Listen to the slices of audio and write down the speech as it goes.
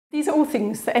These are all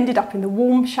things that ended up in the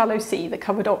warm, shallow sea that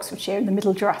covered Oxfordshire in the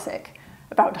Middle Jurassic,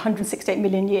 about 168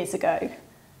 million years ago.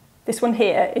 This one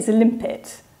here is a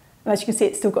limpet, and as you can see,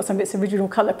 it's still got some of its original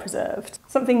colour preserved.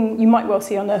 Something you might well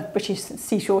see on a British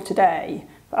seashore today,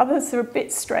 but others are a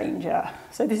bit stranger.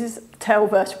 So this is the tail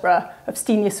vertebra of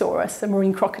Steniosaurus, a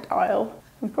marine crocodile.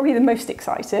 And probably the most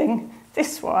exciting,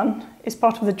 this one is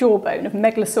part of the jawbone of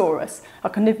Megalosaurus, a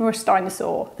carnivorous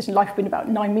dinosaur that in life had been about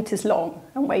 9 metres long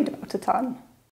and weighed about a tonne.